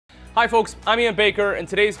Hi folks, I'm Ian Baker, and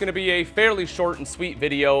today's going to be a fairly short and sweet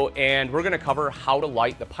video, and we're going to cover how to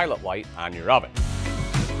light the pilot light on your oven.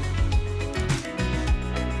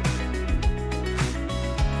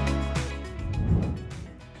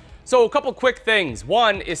 So a couple quick things.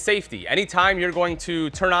 One is safety. Anytime you're going to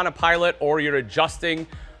turn on a pilot or you're adjusting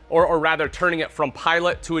or rather turning it from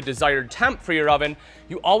pilot to a desired temp for your oven,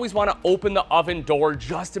 you always want to open the oven door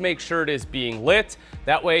just to make sure it is being lit.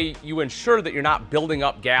 That way you ensure that you're not building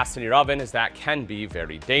up gas in your oven, as that can be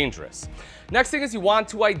very dangerous. Next thing is you want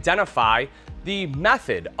to identify the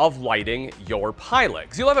method of lighting your pilot,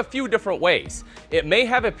 because you'll have a few different ways. It may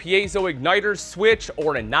have a piezo igniter switch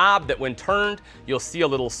or a knob that when turned, you'll see a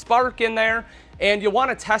little spark in there, and you'll want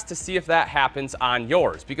to test to see if that happens on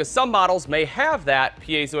yours, because some models may have that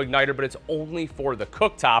piezo igniter, but it's only for the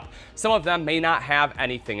cooktop. Some of them may not have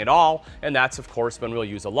anything at all, and that's of course when we'll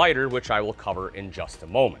use a lighter, which I will cover in just a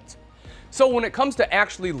moment. So when it comes to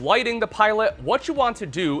actually lighting the pilot, what you want to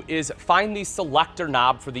do is find the selector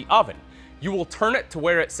knob for the oven. You will turn it to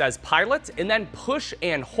where it says pilot and then push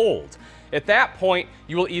and hold. At that point,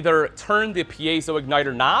 you will either turn the piezo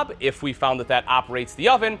igniter knob if we found that that operates the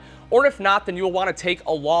oven, or if not, then you will want to take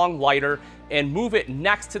a long lighter and move it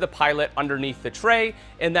next to the pilot underneath the tray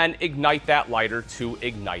and then ignite that lighter to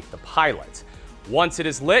ignite the pilot. Once it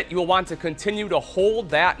is lit, you will want to continue to hold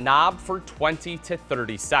that knob for 20 to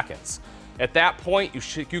 30 seconds. At that point,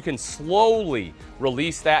 you can slowly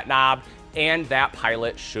release that knob and that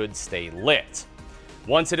pilot should stay lit.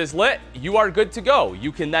 Once it is lit, you are good to go.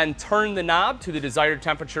 You can then turn the knob to the desired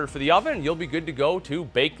temperature for the oven, and you'll be good to go to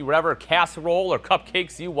bake whatever casserole or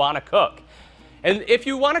cupcakes you want to cook. And if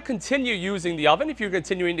you want to continue using the oven, if you're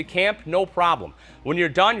continuing to camp, no problem. When you're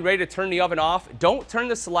done, you're ready to turn the oven off, don't turn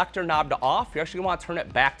the selector knob to off. You actually want to turn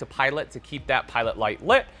it back to pilot to keep that pilot light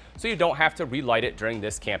lit, so you don't have to relight it during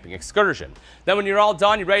this camping excursion. Then when you're all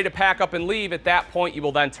done, you're ready to pack up and leave. At that point, you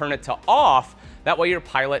will then turn it to off. That way your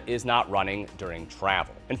pilot is not running during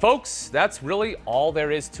travel. And folks, that's really all there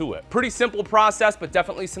is to it. Pretty simple process, but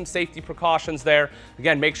definitely some safety precautions there.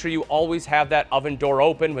 Again, make sure you always have that oven door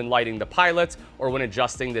open when lighting the pilot or when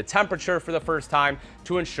adjusting the temperature for the first time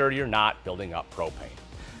to ensure you're not building up propane.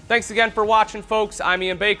 Thanks again for watching, folks. I'm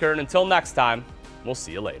Ian Baker, and until next time, we'll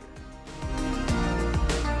see you later.